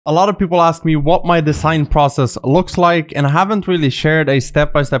A lot of people ask me what my design process looks like, and I haven't really shared a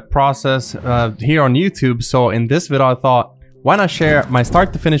step-by-step process here on YouTube. So in this video, I thought, why not share my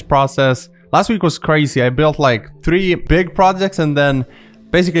start to finish process? Last week was crazy. I built like 3 big projects and then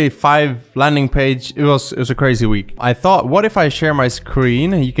basically 5 landing page. It was a crazy week. I thought, what if I share my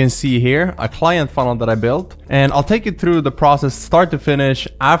screen? You can see here a client funnel that I built, and I'll take you through the process start to finish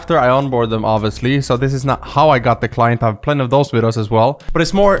after I onboard them, obviously. So this is not how I got the client. I have plenty of those videos as well, but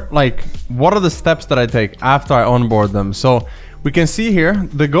it's more like, what are the steps that I take after I onboard them? So we can see here,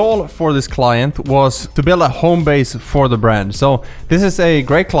 the goal for this client was to build a home base for the brand. So this is a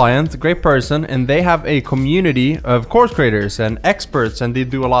great client, great person, and they have a community of course creators and experts, and they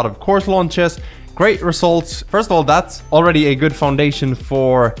do a lot of course launches, great results. First of all, that's already a good foundation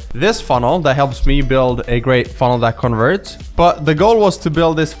for this funnel that helps me build a great funnel that converts. But the goal was to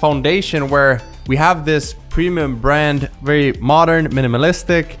build this foundation where we have this premium brand, very modern,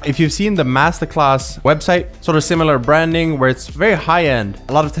 minimalistic. If you've seen the masterclass website, sort of similar branding where it's very high end,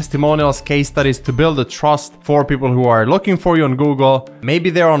 a lot of testimonials, case studies to build the trust for people who are looking for you on Google.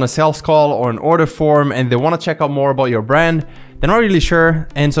 Maybe they're on a sales call or an order form and they want to check out more about your brand. They're not really sure,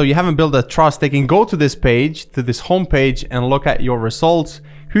 and so you haven't built that trust. They can go to this page, to this home page, and look at your results,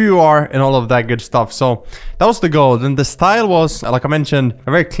 who you are, and all of that good stuff. So that was the goal. Then the style was, like I mentioned,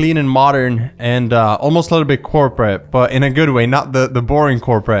 very clean and modern, and almost a little bit corporate, but in a good way, not the boring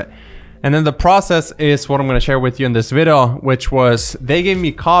corporate. And then the process is what I'm going to share with you in this video, which was they gave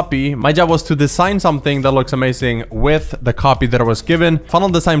me copy. My job was to design something that looks amazing with the copy that I was given. Funnel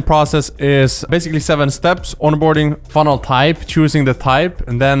design process is basically 7 steps: onboarding, funnel type, choosing the type,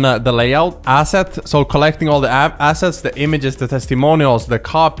 and then the layout, asset. So collecting all the assets, the images, the testimonials, the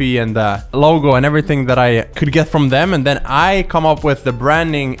copy, and the logo, and everything that I could get from them. And then I come up with the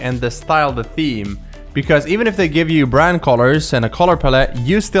branding and the style, the theme. Because even if they give you brand colors and a color palette,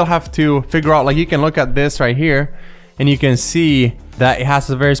 you still have to figure out, like you can look at this right here and you can see that it has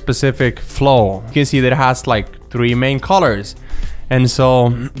a very specific flow. You can see that it has like 3 main colors. And so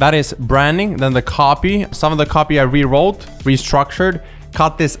that is branding. Then the copy, some of the copy I rewrote, restructured,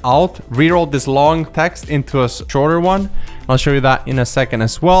 cut this out, rewrote this long text into a shorter one. I'll show you that in a second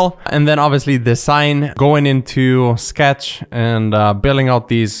as well. And then obviously design, going into Sketch and building out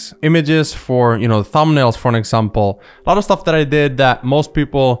these images for, you know, thumbnails, for an example. A lot of stuff that I did that most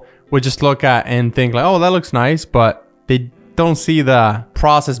people would just look at and think like, oh, that looks nice, but they don't see the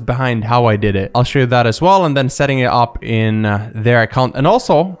process behind how I did it. I'll show you that as well. And then setting it up in their account. And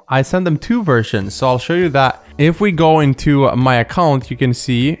also I send them 2 versions. So I'll show you that. If we go into my account, you can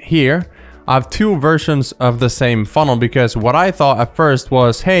see here, I have 2 versions of the same funnel, because what I thought at first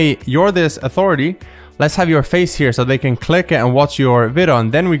was, hey, you're this authority, let's have your face here so they can click it and watch your video,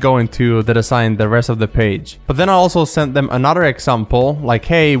 and then we go into the design, the rest of the page. But then I also sent them another example, like,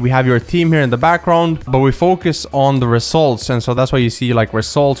 hey, we have your team here in the background, but we focus on the results. And so that's why you see like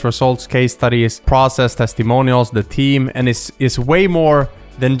results, case studies, process, testimonials, the team, and it's way more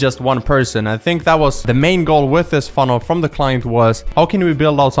than just one person. I think that was the main goal with this funnel from the client, was how can we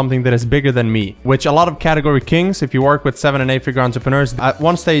build out something that is bigger than me? Which a lot of category kings, if you work with 7 and 8 figure entrepreneurs, at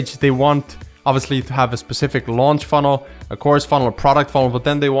one stage they want obviously to have a specific launch funnel, a course funnel, a product funnel, but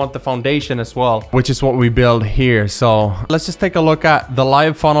then they want the foundation as well, which is what we build here. So let's just take a look at the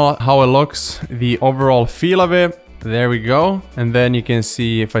live funnel, how it looks, the overall feel of it. There we go. And then you can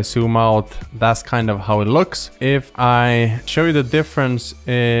see, if I zoom out, that's kind of how it looks. If I show you the difference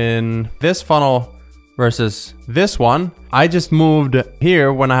in this funnel versus this one, I just moved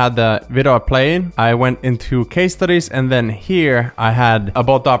here when I had the video playing. I went into case studies, and then here I had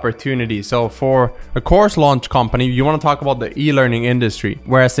about the opportunity. So for a course launch company, you want to talk about the e-learning industry.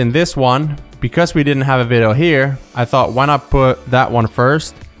 Whereas in this one, because we didn't have a video here, I thought, why not put that one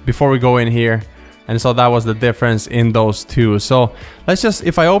first before we go in here? And so that was the difference in those 2. So let's just,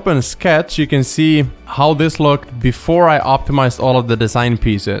 if I open Sketch, you can see how this looked before I optimized all of the design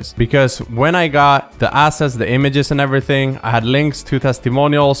pieces. Because when I got the assets, the images and everything, I had links to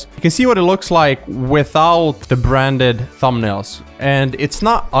testimonials. You can see what it looks like without the branded thumbnails. And it's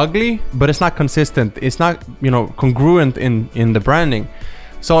not ugly, but it's not consistent. It's not, you know, congruent in the branding.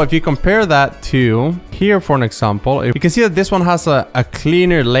 So if you compare that to here, for an example, you can see that this one has a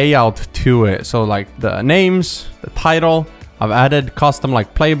cleaner layout to it. So like the names, the title, I've added custom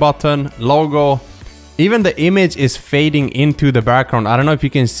like play button, logo. Even the image is fading into the background. I don't know if you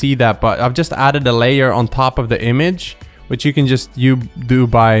can see that, but I've just added a layer on top of the image, which you can just do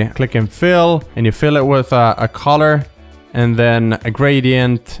by click and fill, and you fill it with a color and then a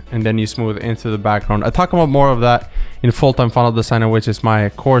gradient, and then you smooth into the background. I'll talk about more of that in Full-Time Funnel Designer, which is my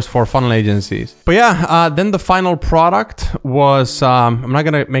course for funnel agencies. But yeah, then the final product was, I'm not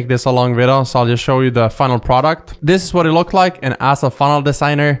gonna make this a long video, so I'll just show you the final product. This is what it looked like, and as a funnel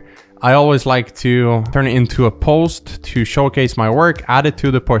designer, I always like to turn it into a post to showcase my work, add it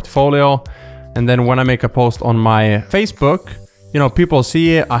to the portfolio, and then when I make a post on my Facebook, you know, people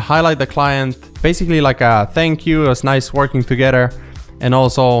see it, I highlight the client, basically like a thank you, it's nice working together. And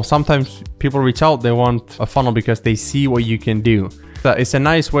also sometimes people reach out, they want a funnel because they see what you can do. So it's a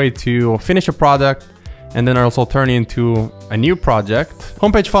nice way to finish a product and then also turn it into a new project.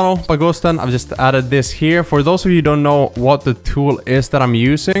 Homepage funnel by Gusten. I've just added this here. For those of you who don't know what the tool is that I'm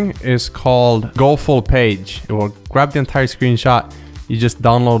using, is called Go Full Page. It will grab the entire screenshot. You just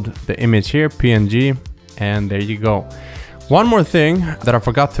download the image here, PNG, and there you go. One more thing that I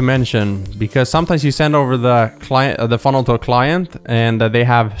forgot to mention, because sometimes you send over the funnel to a client and they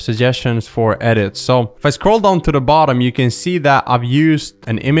have suggestions for edits. So if I scroll down to the bottom, you can see that I've used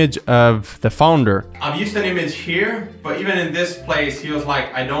an image of the founder. I've used an image here, but even in this place, he was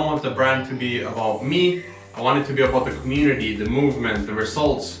like, I don't want the brand to be about me. I want it to be about the community, the movement, the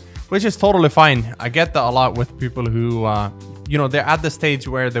results, which is totally fine. I get that a lot with people who, you know, they're at the stage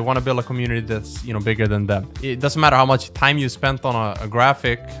where they want to build a community that's, you know, bigger than them. It doesn't matter how much time you spent on a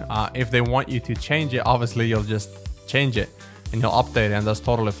graphic. If they want you to change it, obviously you'll just change it and you'll update it, and that's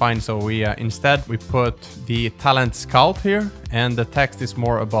totally fine. So we instead we put the talent scout here, and the text is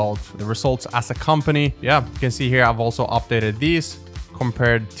more about the results as a company. Yeah, you can see here I've also updated these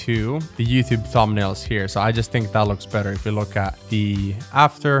compared to the YouTube thumbnails here. So I just think that looks better if you look at the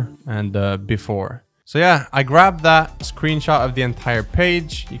after and the before. So yeah, I grabbed that screenshot of the entire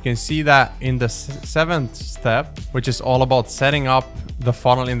page. You can see that in the 7th step, which is all about setting up the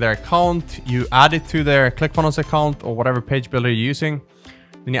funnel in their account. You add it to their Clickfunnels account or whatever page builder you're using.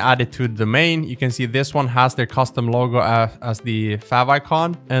 Then you add it to the domain. You can see this one has their custom logo as the fav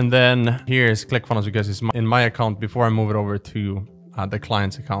icon. And then here's Clickfunnels because it's in my account before I move it over to the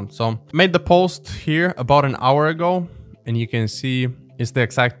client's account. So I made the post here about an hour ago, and you can see it's the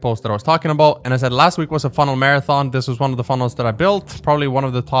exact post that I was talking about. And I said last week was a funnel marathon. This was one of the funnels that I built, probably one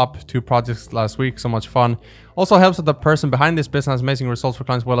of the top 2 projects last week. So much fun. Also helps that the person behind this business has amazing results for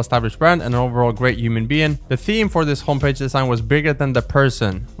clients, well-established brand, and an overall great human being. The theme for this homepage design was bigger than the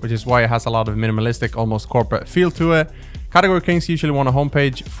person, which is why it has a lot of minimalistic, almost corporate feel to it. Category kings usually want a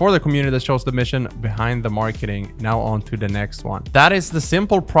homepage for the community that shows the mission behind the marketing. Now on to the next one. That is the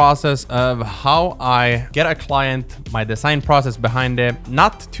simple process of how I get a client, my design process behind it.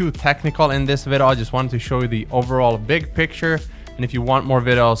 Not too technical in this video. I just wanted to show you the overall big picture. And if you want more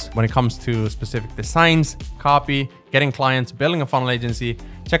videos when it comes to specific designs, copy, getting clients, building a funnel agency,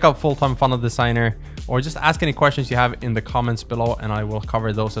 check out Full-Time Funnel Designer, or just ask any questions you have in the comments below and I will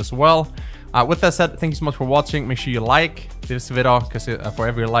cover those as well. With that said, thank you so much for watching. Make sure you like this video, because for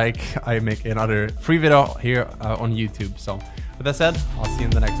every like, I make another free video here on YouTube. So with that said, I'll see you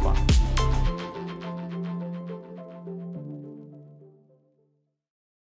in the next one.